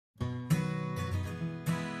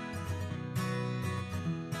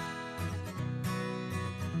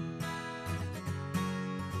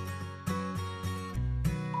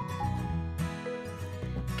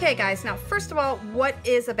Okay guys, now first of all, what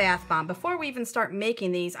is a bath bomb? Before we even start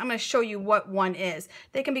making these, I'm going to show you what one is.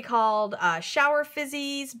 They can be called shower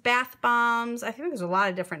fizzies, bath bombs. I think there's a lot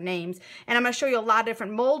of different names. And I'm going to show you a lot of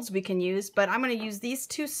different molds we can use, but I'm going to use these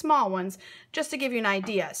two small ones just to give you an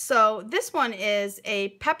idea. So this one is a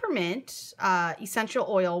peppermint essential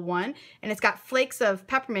oil one, and it's got flakes of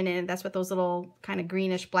peppermint in it. That's what those little kind of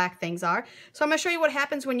greenish black things are. So I'm going to show you what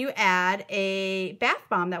happens when you add a bath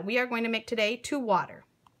bomb that we are going to make today to water.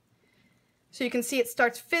 So you can see it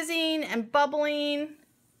starts fizzing and bubbling.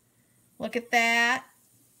 Look at that.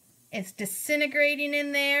 It's disintegrating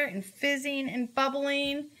in there and fizzing and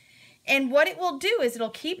bubbling. And what it will do is it'll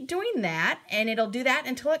keep doing that, and it'll do that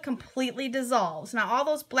until it completely dissolves. Now all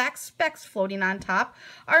those black specks floating on top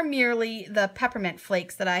are merely the peppermint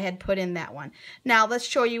flakes that I had put in that one. Now let's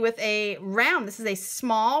show you with a round. This is a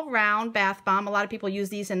small round bath bomb. A lot of people use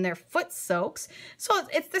these in their foot soaks. So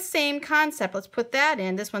it's the same concept. Let's put that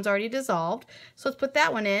in. This one's already dissolved. So let's put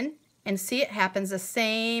that one in. And see, it happens, the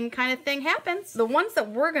same kind of thing happens. The ones that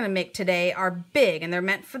we're going to make today are big, and they're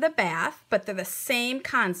meant for the bath, but they're the same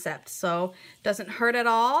concept. So it doesn't hurt at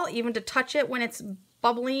all, even to touch it when it's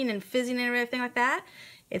bubbling and fizzing and everything like that.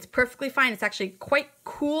 It's perfectly fine. It's actually quite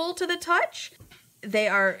cool to the touch. They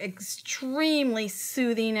are extremely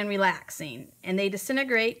soothing and relaxing, and they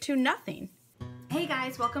disintegrate to nothing. Hey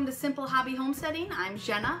guys, welcome to Simple Hobby Homesteading. I'm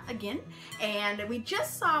Jenna again, and we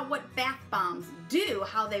just saw what bath bombs do,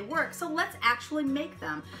 how they work, so let's actually make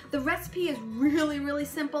them. The recipe is really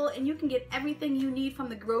simple, and you can get everything you need from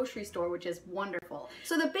the grocery store, which is wonderful.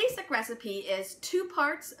 So the basic recipe is 2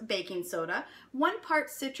 parts baking soda, 1 part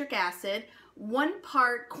citric acid, 1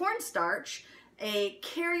 part cornstarch, a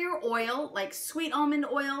carrier oil like sweet almond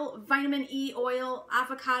oil, vitamin E oil,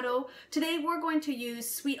 avocado. Today we're going to use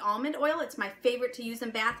sweet almond oil. It's my favorite to use in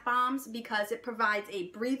bath bombs because it provides a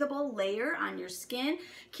breathable layer on your skin,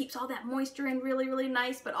 keeps all that moisture in really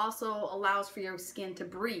nice, but also allows for your skin to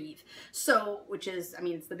breathe. So, which is, I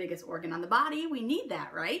mean, it's the biggest organ on the body. We need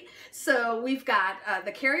that, right? So we've got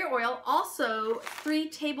the carrier oil, also 3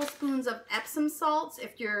 tablespoons of Epsom salts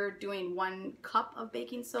if you're doing 1 cup of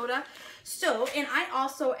baking soda. So, and I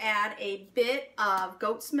also add a bit of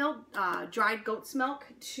goat's milk, dried goat's milk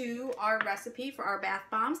to our recipe for our bath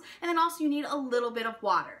bombs. And then also you need a little bit of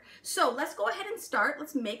water. So let's go ahead and start.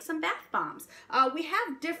 Let's make some bath bombs. We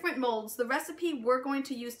have different molds. The recipe we're going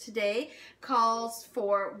to use today calls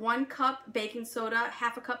for 1 cup baking soda,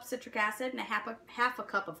 1/2 cup citric acid, and half a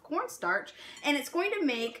cup of cornstarch. And it's going to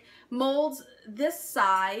make molds this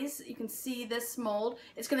size. You can see this mold.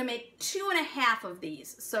 It's going to make 2.5 of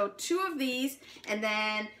these. So 2 of these, and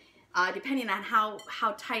then depending on how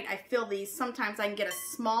tight I fill these, sometimes I can get a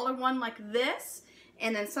smaller one like this,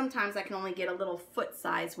 and then sometimes I can only get a little foot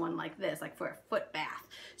size one like this, like for a foot bath.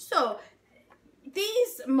 So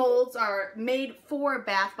these molds are made for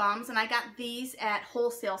bath bombs, and I got these at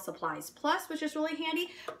Wholesale Supplies Plus, which is really handy.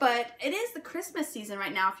 But it is the Christmas season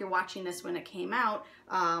right now if you're watching this when it came out.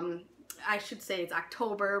 I should say it's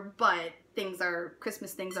October, but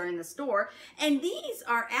Christmas things are in the store. And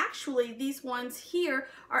these ones here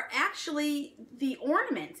are actually the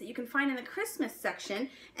ornaments that you can find in the Christmas section,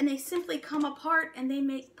 and they simply come apart and they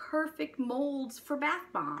make perfect molds for bath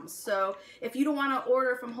bombs. So if you don't want to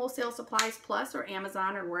order from Wholesale Supplies Plus or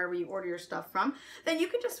Amazon or wherever you order your stuff from, then you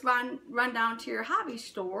can just run down to your hobby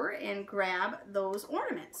store and grab those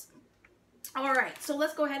ornaments. All right, so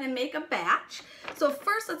let's go ahead and make a batch. So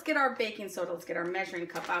first, let's get our baking soda. Let's get our measuring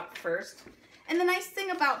cup out first. And the nice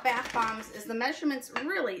thing about bath bombs is the measurements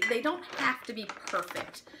really, they don't have to be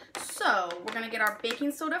perfect. So we're gonna get our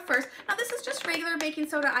baking soda first. Now this is just regular baking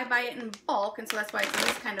soda. I buy it in bulk, and so that's why it's in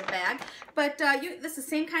this kind of bag. But this is the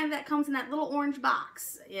same kind that comes in that little orange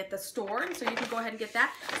box at the store, and so you can go ahead and get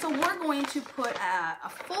that. So we're going to put a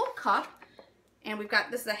full cup. And we've got,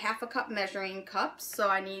 this is a 1/2 cup measuring cup, so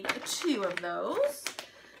I need 2 of those.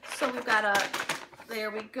 So we've got there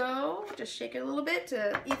we go. Just shake it a little bit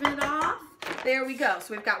to even it off. There we go.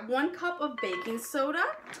 So we've got 1 cup of baking soda.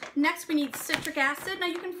 Next we need citric acid. Now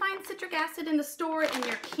you can find citric acid in the store in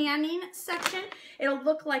your canning section. It'll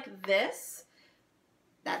look like this.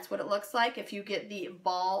 That's what it looks like if you get the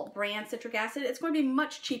Ball brand citric acid. It's going to be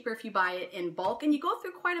much cheaper if you buy it in bulk, and you go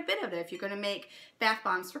through quite a bit of it if you're going to make bath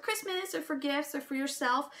bombs for Christmas or for gifts or for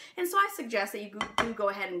yourself. And so I suggest that you do go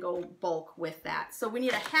ahead and go bulk with that. So we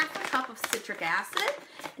need a 1/2 cup of citric acid,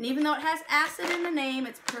 and even though it has acid in the name,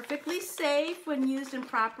 it's perfectly safe when used in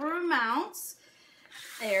proper amounts.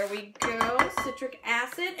 There we go, citric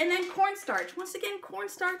acid, and then cornstarch. Once again,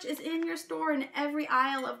 cornstarch is in your store in every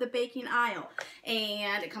aisle of the baking aisle.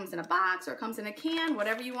 And it comes in a box or it comes in a can,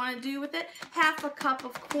 whatever you want to do with it. Half a cup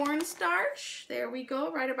of cornstarch. There we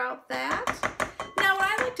go, right about that. Now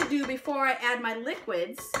what I like to do before I add my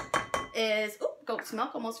liquids is, oh, goat's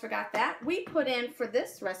milk, almost forgot that. We put in, for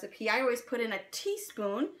this recipe, I always put in a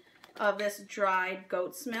teaspoon of this dried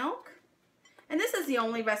goat's milk. And this is the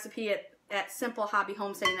only recipe at Simple Hobby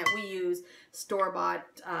Homesteading that we use store-bought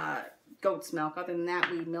goat's milk. Other than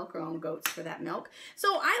that, we milk our own goats for that milk.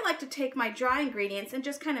 So I like to take my dry ingredients and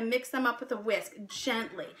just kind of mix them up with a whisk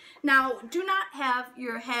gently. Now, do not have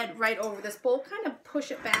your head right over this bowl. Kind of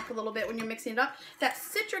push it back a little bit when you're mixing it up. That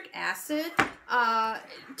citric acid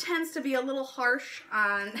tends to be a little harsh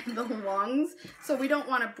on the lungs, so we don't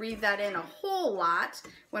want to breathe that in a whole lot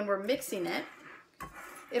when we're mixing it.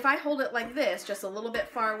 If I hold it like this, just a little bit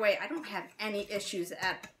far away, I don't have any issues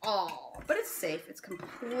at all. But it's safe. It's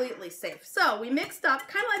completely safe. So we mixed up,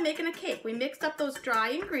 kind of like making a cake. We mixed up those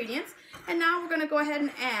dry ingredients, and now we're going to go ahead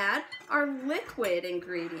and add our liquid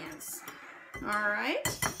ingredients. All right.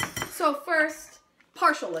 So first,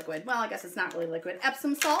 partial liquid. Well, I guess it's not really liquid.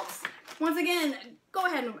 Epsom salts. Once again, go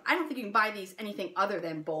ahead and, I don't think you can buy these anything other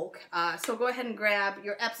than bulk. So go ahead and grab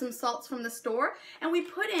your Epsom salts from the store. And we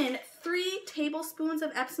put in 3 tablespoons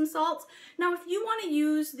of Epsom salts. Now, if you want to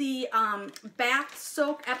use the bath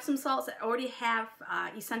soak Epsom salts that already have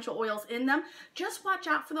essential oils in them, just watch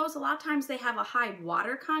out for those. A lot of times they have a high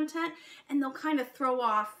water content, and they'll kind of throw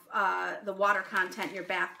off the water content in your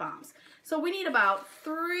bath bombs. So we need about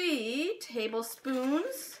 3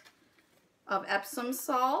 tablespoons of Epsom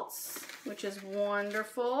salts, which is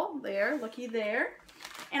wonderful. There, looky there.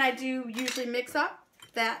 And I do usually mix up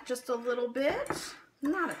that just a little bit,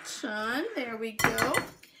 not a ton. There we go.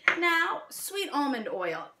 Now, sweet almond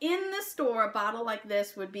oil. In the store, a bottle like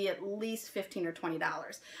this would be at least $15 or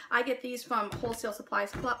 $20. I get these from Wholesale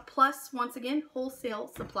Supplies Plus, once again,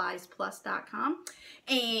 wholesalesuppliesplus.com.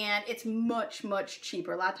 And it's much, much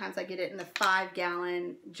cheaper. A lot of times I get it in the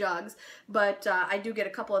 5-gallon jugs, but I do get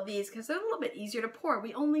a couple of these because they're a little bit easier to pour.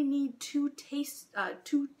 We only need 2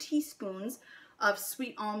 teaspoons of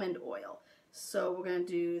sweet almond oil. So we're going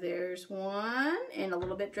to do, there's 1, and a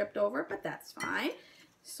little bit dripped over, but that's fine.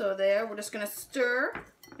 So there, we're just going to stir,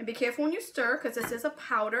 and be careful when you stir because this is a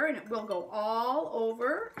powder and it will go all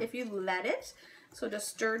over if you let it. So just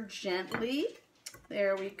stir gently.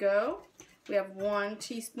 There we go. We have 1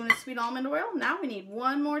 teaspoon of sweet almond oil. Now we need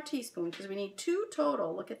 1 more teaspoon because we need 2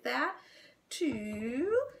 total. Look at that.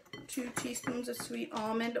 2 teaspoons of sweet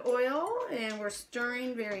almond oil, and we're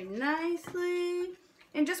stirring very nicely.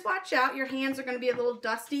 And just watch out, your hands are going to be a little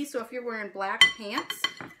dusty, so if you're wearing black pants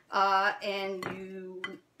and you,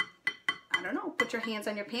 I don't know, put your hands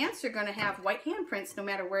on your pants, you're going to have white handprints no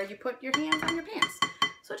matter where you put your hands on your pants.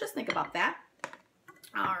 So just think about that.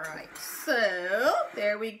 All right, so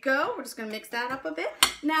there we go. We're just going to mix that up a bit.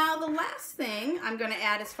 Now, the last thing I'm going to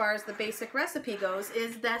add as far as the basic recipe goes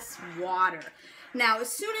is this water. Now,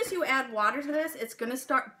 as soon as you add water to this, it's going to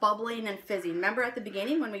start bubbling and fizzing. Remember at the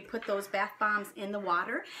beginning when we put those bath bombs in the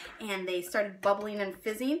water and they started bubbling and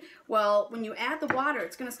fizzing? Well, when you add the water,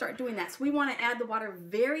 it's going to start doing that. So we want to add the water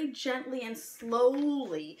very gently and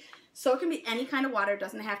slowly. So it can be any kind of water. It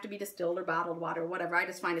doesn't have to be distilled or bottled water or whatever. I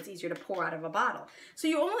just find it's easier to pour out of a bottle. So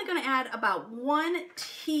you're only going to add about 1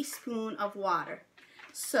 teaspoon of water.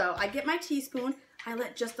 So I get my teaspoon. I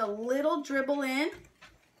let just a little dribble in.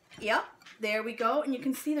 Yep, there we go. And you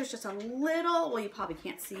can see there's just a little, well, you probably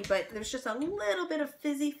can't see, but there's just a little bit of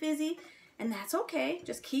fizzy, and that's okay.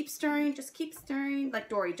 Just keep stirring, like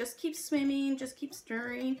Dory, just keep swimming, just keep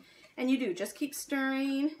stirring. And you do, just keep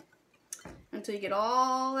stirring until you get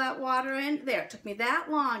all that water in. There, it took me that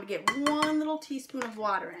long to get 1 little teaspoon of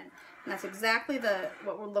water in. And that's exactly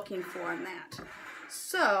what we're looking for in that.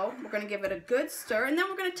 So we're going to give it a good stir, and then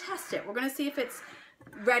we're going to test it. We're going to see if it's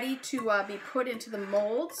ready to be put into the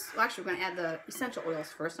molds. Well, actually, we're going to add the essential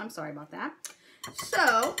oils first. I'm sorry about that.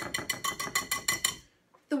 So,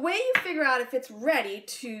 the way you figure out if it's ready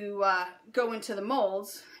to go into the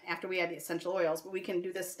molds, after we add the essential oils, but we can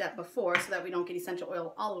do this step before so that we don't get essential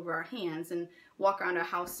oil all over our hands and walk around our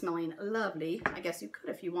house smelling lovely. I guess you could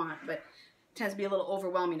if you want, but it tends to be a little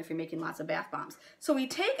overwhelming if you're making lots of bath bombs. So we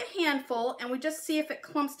take a handful and we just see if it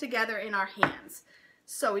clumps together in our hands.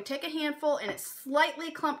 So we take a handful and it's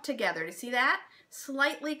slightly clumped together. Do you see that?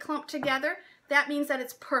 Slightly clumped together. that means that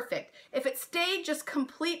it's perfect. If it stayed just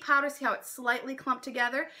complete powder, see how it's slightly clumped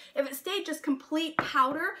together? If it stayed just complete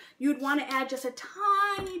powder, you'd want to add just a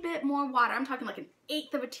tiny bit more water. I'm talking like an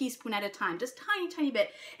 1/8 of a teaspoon at a time, just tiny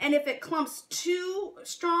bit. And if it clumps too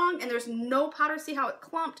strong and there's no powder, see how it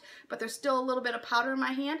clumped, but there's still a little bit of powder in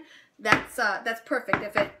my hand? That's perfect.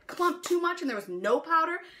 If it clumped too much and there was no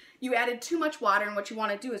powder, you added too much water, and what you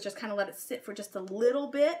want to do is just kind of let it sit for just a little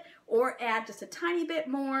bit, or add just a tiny bit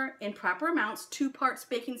more in proper amounts, 2 parts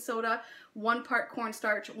baking soda, 1 part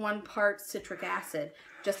cornstarch, 1 part citric acid,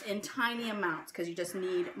 just in tiny amounts, because you just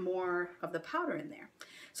need more of the powder in there.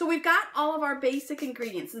 So we've got all of our basic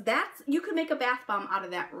ingredients. You could make a bath bomb out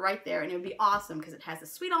of that right there, and it would be awesome because it has the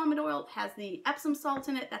sweet almond oil, it has the Epsom salt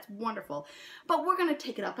in it. That's wonderful. But we're going to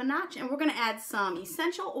take it up a notch, and we're going to add some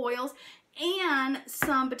essential oils and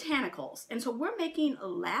some botanicals. And so we're making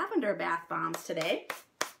lavender bath bombs today.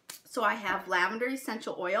 So I have lavender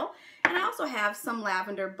essential oil, and I also have some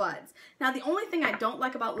lavender buds. Now the only thing I don't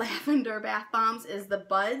like about lavender bath bombs is the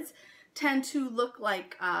buds tend to look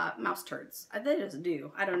like mouse turds. They just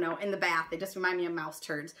do. I don't know. In the bath, they just remind me of mouse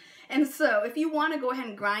turds. And so if you want to go ahead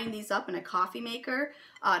and grind these up in a coffee maker,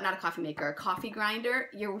 not a coffee maker, a coffee grinder,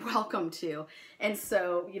 you're welcome to. And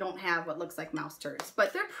so you don't have what looks like mouse turds.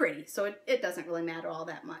 But they're pretty, so it doesn't really matter all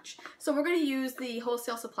that much. So we're going to use the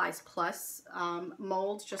Wholesale Supplies Plus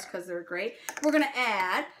molds just because they're great. We're going to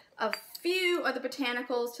add a few of the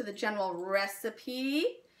botanicals to the general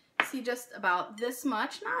recipe. See, just about this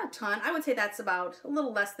much, not a ton. I would say that's about a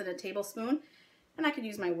little less than a tablespoon. And I could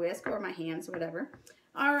use my whisk or my hands or whatever.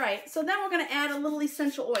 All right, so then we're going to add a little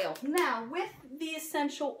essential oil. Now, with the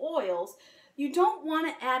essential oils, you don't want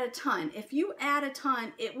to add a ton. If you add a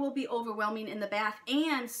ton, it will be overwhelming in the bath,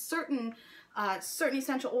 and certain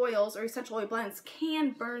essential oils or essential oil blends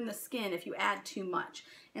can burn the skin if you add too much.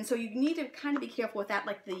 And so you need to kind of be careful with that,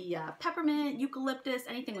 like the peppermint, eucalyptus,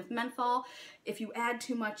 anything with menthol. If you add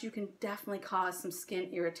too much, you can definitely cause some skin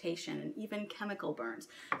irritation and even chemical burns.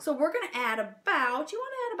 So we're going to add about, you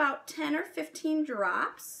want to add about 10 or 15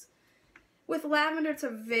 drops. With lavender, it's a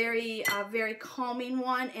very calming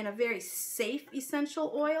one and a very safe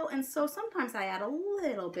essential oil. And so sometimes I add a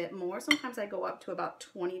little bit more. Sometimes I go up to about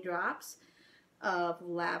 20 drops of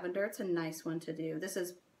lavender. It's a nice one to do. This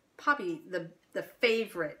is probably the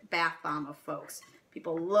favorite bath bomb of folks.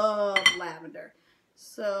 People love lavender.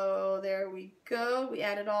 So there we go. We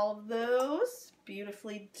added all of those.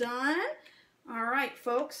 Beautifully done. All right,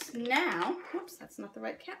 folks. Now, whoops, that's not the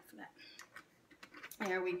right cap for that.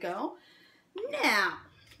 There we go. Now,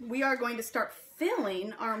 we are going to start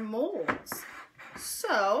filling our molds.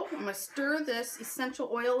 So, I'm going to stir this essential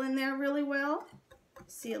oil in there really well.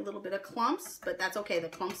 See a little bit of clumps, but that's okay. The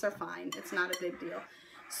clumps are fine. It's not a big deal.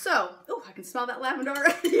 So, oh, I can smell that lavender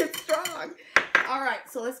already. It's strong. All right,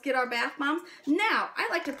 so let's get our bath bombs. Now, I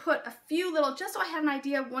like to put a few little, just so I have an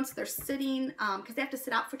idea once they're sitting, because they have to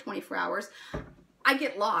sit out for 24 hours. I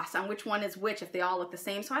get lost on which one is which if they all look the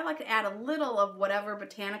same. So I like to add a little of whatever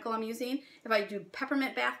botanical I'm using. If I do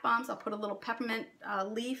peppermint bath bombs, I'll put a little peppermint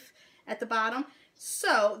leaf at the bottom.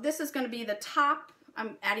 So this is going to be the top.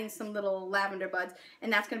 I'm adding some little lavender buds,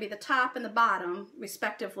 and that's going to be the top and the bottom,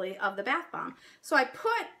 respectively, of the bath bomb. So I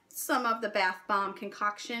put some of the bath bomb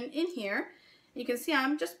concoction in here. You can see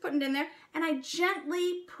I'm just putting it in there, and I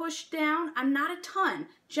gently push down. I'm not a ton.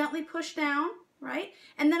 Gently push down, right?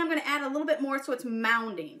 And then I'm going to add a little bit more so it's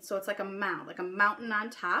mounding. So it's like a mound, like a mountain on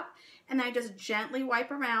top. And I just gently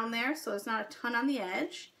wipe around there so there's not a ton on the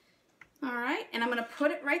edge. All right, and I'm going to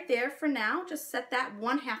put it right there for now. Just set that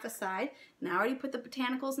 1/2 aside. Now I already put the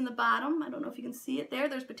botanicals in the bottom. I don't know if you can see it there.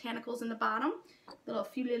 There's botanicals in the bottom. A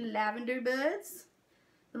few little lavender buds,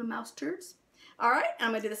 little mouse turds. All right, and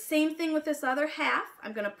I'm going to do the same thing with this other half.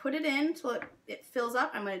 I'm going to put it in until it fills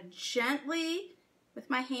up. I'm going to gently, with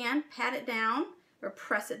my hand, pat it down, or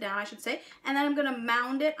press it down, I should say. And then I'm going to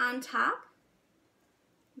mound it on top.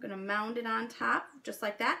 I'm going to mound it on top, just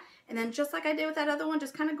like that. And then just like I did with that other one,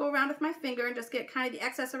 just kind of go around with my finger and just get kind of the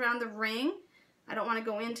excess around the ring. I don't want to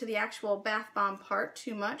go into the actual bath bomb part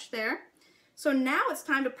too much there. So now it's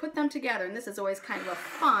time to put them together. And this is always kind of a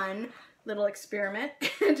fun little experiment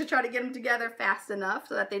to try to get them together fast enough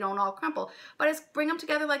so that they don't all crumple. But I just bring them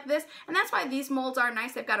together like this. And that's why these molds are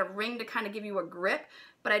nice. They've got a ring to kind of give you a grip.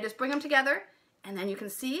 But I just bring them together. And then you can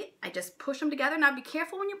see, I just push them together. Now be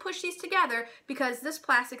careful when you push these together because this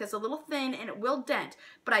plastic is a little thin and it will dent.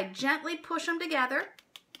 But I gently push them together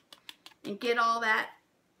and get all that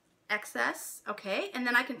excess, okay? And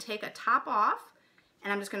then I can take a top off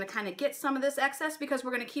and I'm just gonna kind of get some of this excess because we're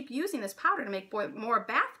gonna keep using this powder to make more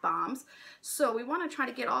bath bombs. So we wanna try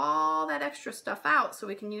to get all that extra stuff out so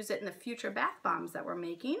we can use it in the future bath bombs that we're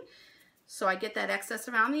making. so I get that excess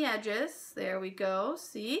around the edges. There we go,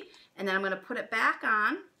 see? And then I'm going to put it back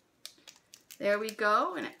on. There we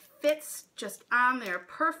go, and it fits just on there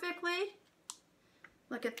perfectly.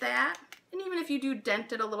 Look at that. And even if you do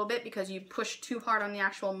dent it a little bit because you push too hard on the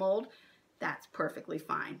actual mold, that's perfectly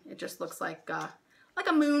fine. It just looks like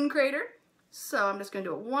a moon crater. So I'm just going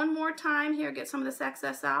to do it one more time here, get some of this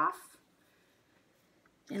excess off.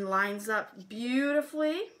 And lines up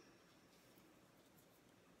beautifully.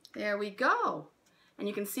 There we go. And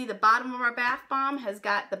you can see the bottom of our bath bomb has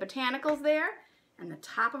got the botanicals there, and the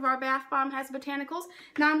top of our bath bomb has botanicals.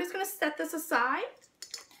 Now I'm just going to set this aside.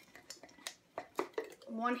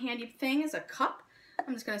 One handy thing is a cup.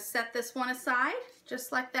 I'm just going to set this one aside,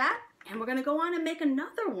 just like that. And we're going to go on and make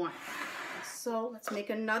another one. So let's make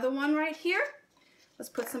another one right here. Let's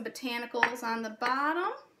put some botanicals on the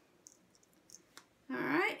bottom. All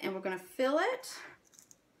right, and we're going to fill it.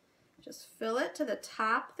 Just fill it to the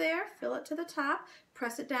top there. Fill it to the top.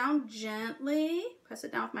 Press it down gently. Press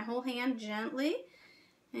it down with my whole hand gently.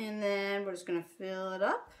 And then we're just going to fill it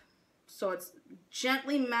up. So it's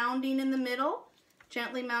gently mounding in the middle.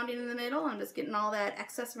 Gently mounding in the middle. I'm just getting all that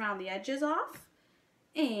excess around the edges off.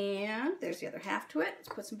 And there's the other half to it. Let's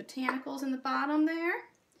put some botanicals in the bottom there.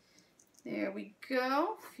 There we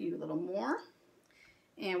go. A few little more.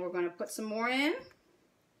 And we're going to put some more in.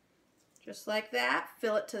 Just like that.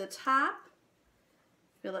 Fill it to the top.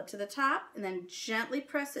 Fill it to the top, and then gently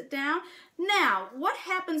press it down. Now, what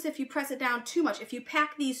happens if you press it down too much? If you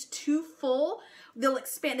pack these too full, they'll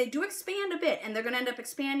expand. They do expand a bit, and they're going to end up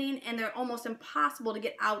expanding, and they're almost impossible to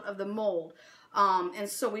get out of the mold. And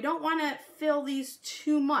so we don't want to fill these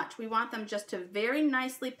too much. We want them just to very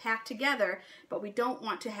nicely pack together, but we don't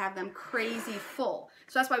want to have them crazy full.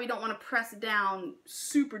 So that's why we don't want to press down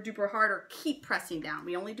super duper hard or keep pressing down.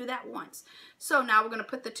 We only do that once. So now we're going to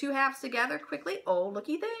put the two halves together quickly. Oh,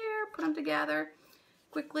 looky there. Put them together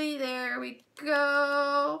quickly. There we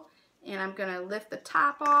go. And I'm going to lift the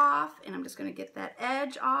top off, and I'm just going to get that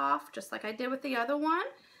edge off just like I did with the other one.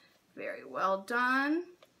 Very well done.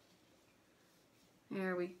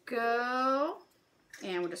 There we go.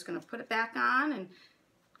 And we're just going to put it back on, and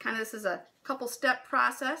kind of this is a couple step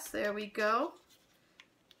process. There we go.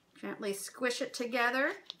 Gently squish it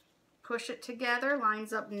together. Push it together.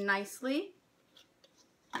 Lines up nicely.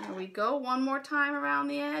 There we go. One more time around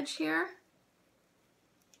the edge here.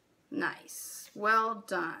 Nice. Well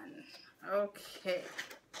done. Okay.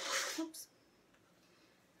 Oops.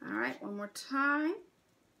 All right, one more time.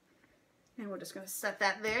 And we're just going to set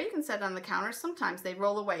that there. You can set it on the counter. Sometimes they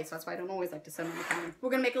roll away, so that's why I don't always like to set them on the counter. We're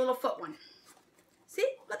going to make a little foot one. See?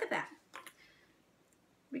 Look at that.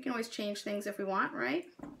 We can always change things if we want, right?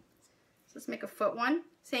 So let's make a foot one.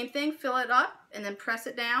 Same thing, fill it up and then press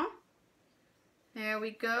it down. There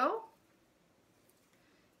we go.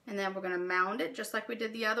 And then we're going to mound it just like we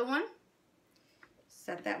did the other one.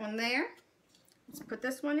 Set that one there. Let's put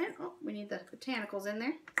this one in. Oh, we need the botanicals in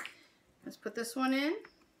there. Let's put this one in.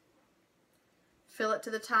 Fill it to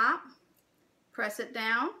the top. Press it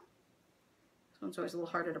down. This one's always a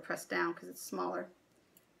little harder to press down because it's smaller.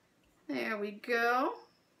 There we go.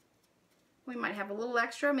 We might have a little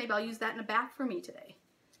extra. Maybe I'll use that in a bath for me today.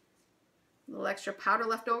 A little extra powder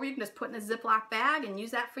left over, you can just put in a Ziploc bag and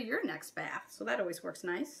use that for your next bath. So that always works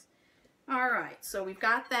nice. All right, so we've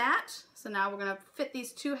got that. So now we're going to fit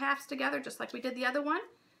these two halves together just like we did the other one.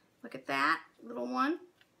 Look at that little one.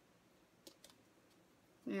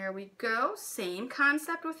 There we go. Same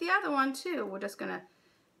concept with the other one too. We're just going to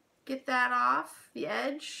get that off the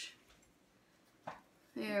edge.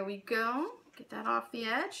 There we go. Get that off the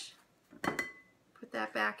edge. Put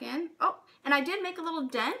that back in. Oh, and I did make a little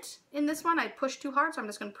dent in this one. I pushed too hard, so I'm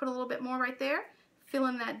just going to put a little bit more right there. Fill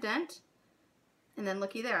in that dent. And then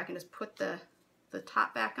looky there, I can just put the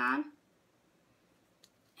top back on.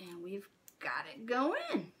 And we've got it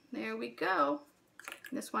going. There we go.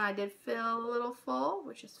 This one I did fill a little full,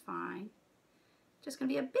 which is fine. Just going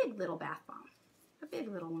to be a big little bath bomb. A big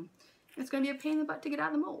little one. And it's going to be a pain in the butt to get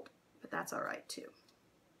out of the mold, but that's all right too.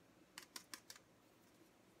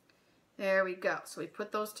 There we go. So we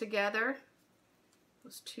put those together.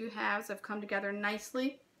 Those two halves have come together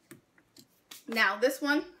nicely. Now this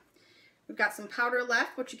one, we've got some powder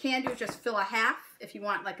left. What you can do is just fill a half if you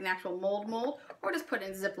want like an actual mold, or just put it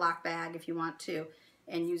in a Ziploc bag if you want to,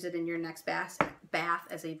 and use it in your next bath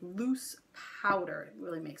as a loose powder. It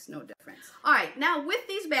really makes no difference. All right, now with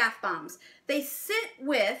these bath bombs, they sit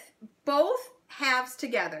with both halves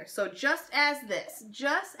together. So just as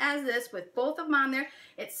this with both of them on there,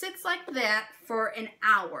 it sits like that for an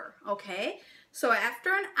hour, okay? So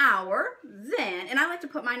after an hour, then, and I like to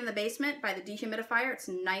put mine in the basement by the dehumidifier. It's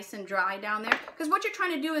nice and dry down there. Because what you're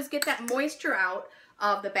trying to do is get that moisture out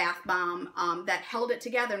of the bath bomb that held it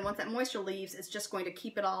together. And once that moisture leaves, it's just going to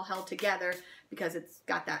keep it all held together because it's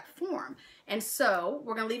got that form. And so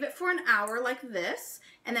we're going to leave it for an hour like this.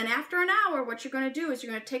 And then after an hour, what you're going to do is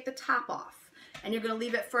you're going to take the top off. And you're going to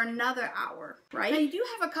leave it for another hour, right? Now you do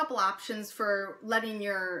have a couple options for letting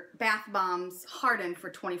your bath bombs harden for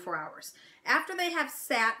 24 hours. After they have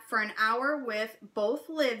sat for an hour with both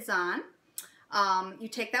lids on, you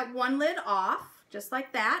take that one lid off, just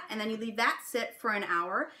like that, and then you leave that sit for an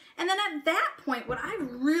hour. And then at that point, what I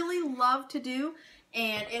really love to do,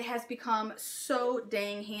 and it has become so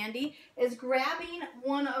dang handy, is grabbing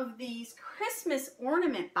one of these Christmas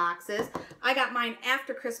ornament boxes. I got mine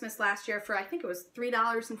after Christmas last year for, I think it was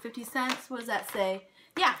 $3.50. What does that say?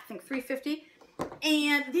 Yeah, I think $3.50.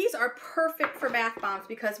 And these are perfect for bath bombs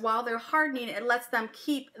because while they're hardening, it lets them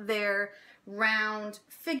keep their round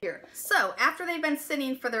figure. So after they've been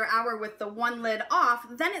sitting for their hour with the one lid off,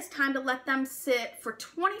 then it's time to let them sit for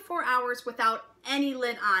 24 hours without any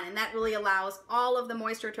lid on, and that really allows all of the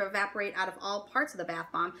moisture to evaporate out of all parts of the bath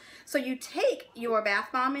bomb. So you take your bath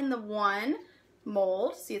bomb in the one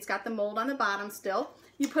mold, see it's got the mold on the bottom still,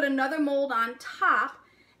 you put another mold on top,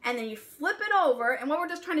 and then you flip it over, and what we're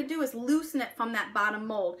just trying to do is loosen it from that bottom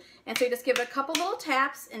mold. And so you just give it a couple little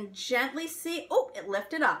taps and gently see, oh, it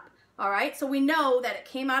lifted up. All right, so we know that it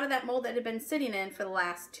came out of that mold that it had been sitting in for the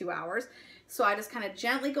last 2 hours. So I just kind of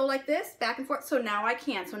gently go like this, back and forth. So now I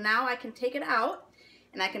can. So now I can take it out,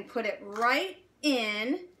 and I can put it right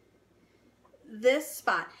in this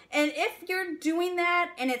spot. And if you're doing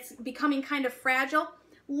that and it's becoming kind of fragile,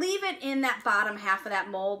 leave it in that bottom half of that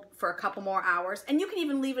mold for a couple more hours. And you can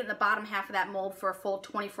even leave it in the bottom half of that mold for a full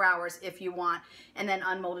 24 hours if you want, and then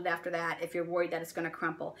unmold it after that if you're worried that it's going to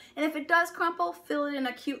crumple. And if it does crumple, fill it in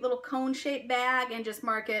a cute little cone-shaped bag and just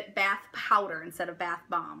mark it bath powder instead of bath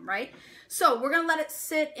bomb, right? So we're going to let it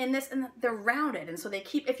sit in this, and they're rounded, and so they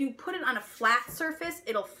keep, if you put it on a flat surface,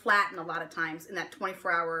 it'll flatten a lot of times in that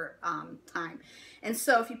 24-hour time. And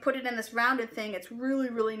so if you put it in this rounded thing, it's really,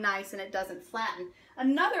 really nice and it doesn't flatten.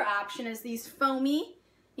 Another option is these foamy,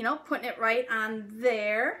 you know, putting it right on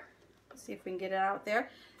there. Let's see if we can get it out there.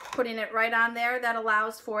 Putting it right on there, that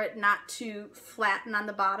allows for it not to flatten on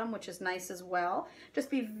the bottom, which is nice as well.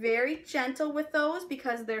 Just be very gentle with those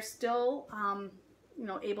because they're still, you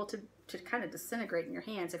know, able to kind of disintegrate in your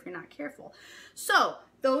hands if you're not careful. So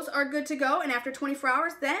those are good to go, and after 24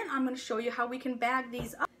 hours, then I'm going to show you how we can bag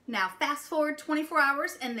these up. Now, fast forward 24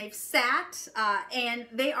 hours and they've sat and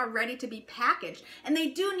they are ready to be packaged. And they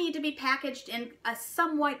do need to be packaged in a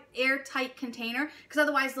somewhat airtight container because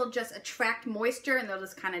otherwise they'll just attract moisture and they'll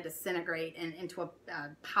just kind of disintegrate into a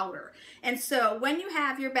powder. And so when you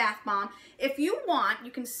have your bath bomb, if you want,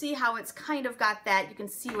 you can see how it's kind of got that, you can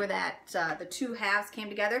see where that the two halves came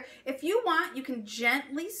together. If you want, you can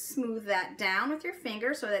gently smooth that down with your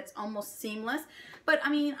finger so that it's almost seamless. But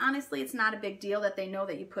I mean, honestly, it's not a big deal that they know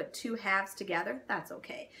that you put two halves together. That's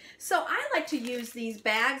okay. So I like to use these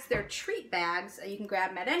bags. They're treat bags. You can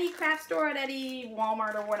grab them at any craft store, at any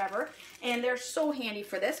Walmart or whatever. And they're so handy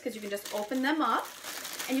for this because you can just open them up.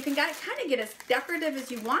 And you can kind of get as decorative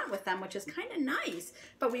as you want with them, which is kind of nice.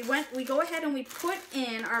 But we go ahead and we put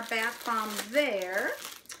in our bath bomb there.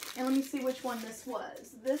 And let me see which one this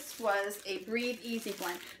was. This was a Breathe Easy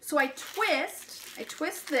blend. So I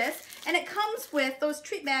twist this, and it comes with, those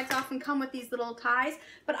treat bags often come with these little ties,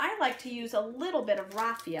 but I like to use a little bit of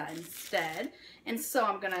raffia instead. And so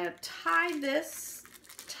I'm gonna tie this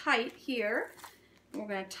tight here. We're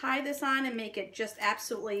gonna tie this on and make it just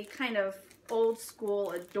absolutely kind of old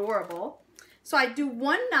school, adorable. So I do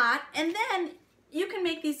one knot, and then you can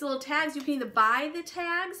make these little tags. You can either buy the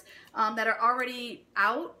tags that are already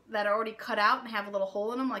out, that are already cut out and have a little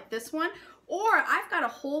hole in them like this one, or I've got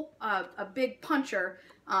a big puncher,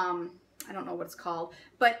 I don't know what it's called,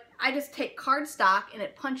 but I just take cardstock and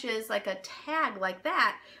it punches like a tag like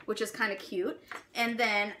that, which is kind of cute. And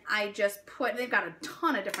then I just put, they've got a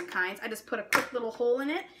ton of different kinds, I just put a quick little hole in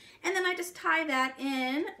it, and then I just tie that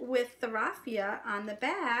in with the raffia on the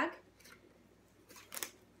bag,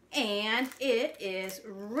 and it is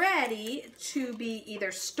ready to be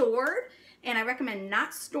either stored, and I recommend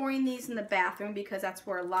not storing these in the bathroom because that's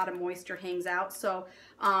where a lot of moisture hangs out. So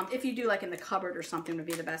if you do like in the cupboard or something would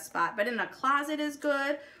be the best spot, but in a closet is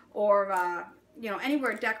good, or you know,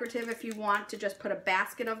 anywhere decorative. If you want to just put a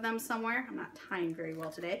basket of them somewhere, I'm not tying very well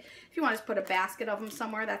today. If you want to just put a basket of them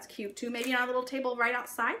somewhere, that's cute too. Maybe on a little table right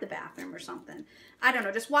outside the bathroom or something. I don't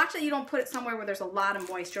know, just watch that you don't put it somewhere where there's a lot of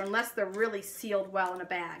moisture unless they're really sealed well in a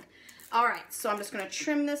bag. All right, so I'm just gonna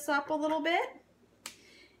trim this up a little bit.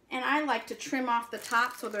 And I like to trim off the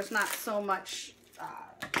top so there's not so much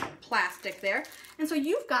plastic there. And so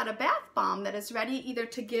you've got a bath bomb that is ready either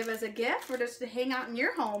to give as a gift or just to hang out in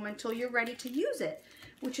your home until you're ready to use it,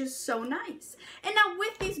 which is so nice. And now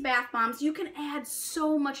with these bath bombs, you can add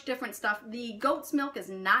so much different stuff. The goat's milk is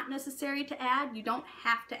not necessary to add. You don't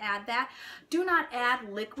have to add that. Do not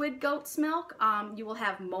add liquid goat's milk. You will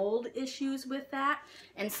have mold issues with that,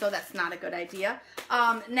 and so that's not a good idea.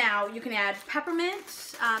 Now you can add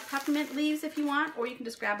peppermint leaves if you want, or you can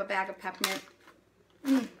just grab a bag of peppermint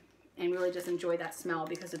and really just enjoy that smell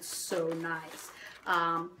because it's so nice.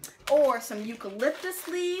 Or some eucalyptus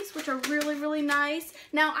leaves, which are really, really nice.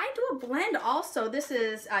 Now I do a blend also. This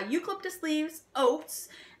is eucalyptus leaves, oats,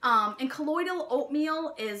 and colloidal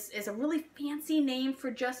oatmeal is a really fancy name for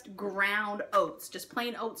just ground oats, just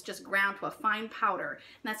plain oats, just ground to a fine powder,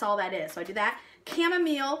 and that's all that is. So I do that,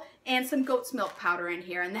 chamomile, and some goat's milk powder in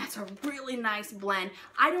here, and that's a really nice blend.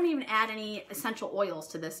 I don't even add any essential oils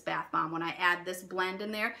to this bath bomb when I add this blend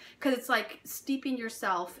in there, because it's like steeping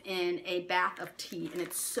yourself in a bath of tea, and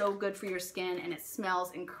it's so good for your skin, and it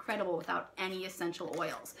smells incredible without any essential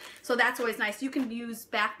oils. So that's always nice. You can use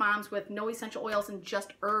bath bombs with no essential oils and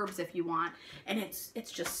just herbs if you want, and it's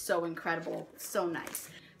just so incredible, so nice.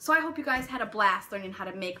 So I hope you guys had a blast learning how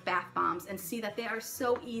to make bath bombs and see that they are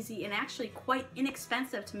so easy and actually quite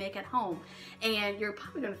inexpensive to make at home. And you're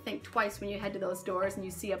probably going to think twice when you head to those stores and you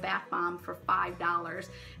see a bath bomb for $5 and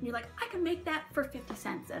you're like, I can make that for 50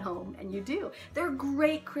 cents at home, and you do. They're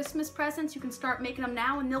great Christmas presents. You can start making them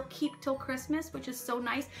now and they'll keep till Christmas, which is so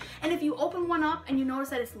nice. And if you open one up and you notice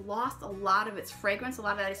that it's lost a lot of its fragrance, a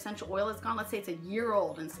lot of that essential oil is gone, let's say it's a year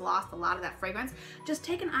old and it's lost a lot of that fragrance, just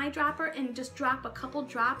take an eyedropper and just drop a couple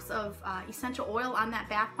drops of essential oil on that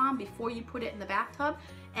bath bomb before you put it in the bathtub,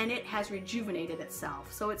 and it has rejuvenated itself.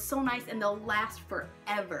 So it's so nice and they'll last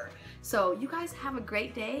forever. So you guys have a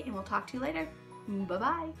great day and we'll talk to you later.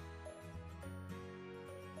 Bye-bye.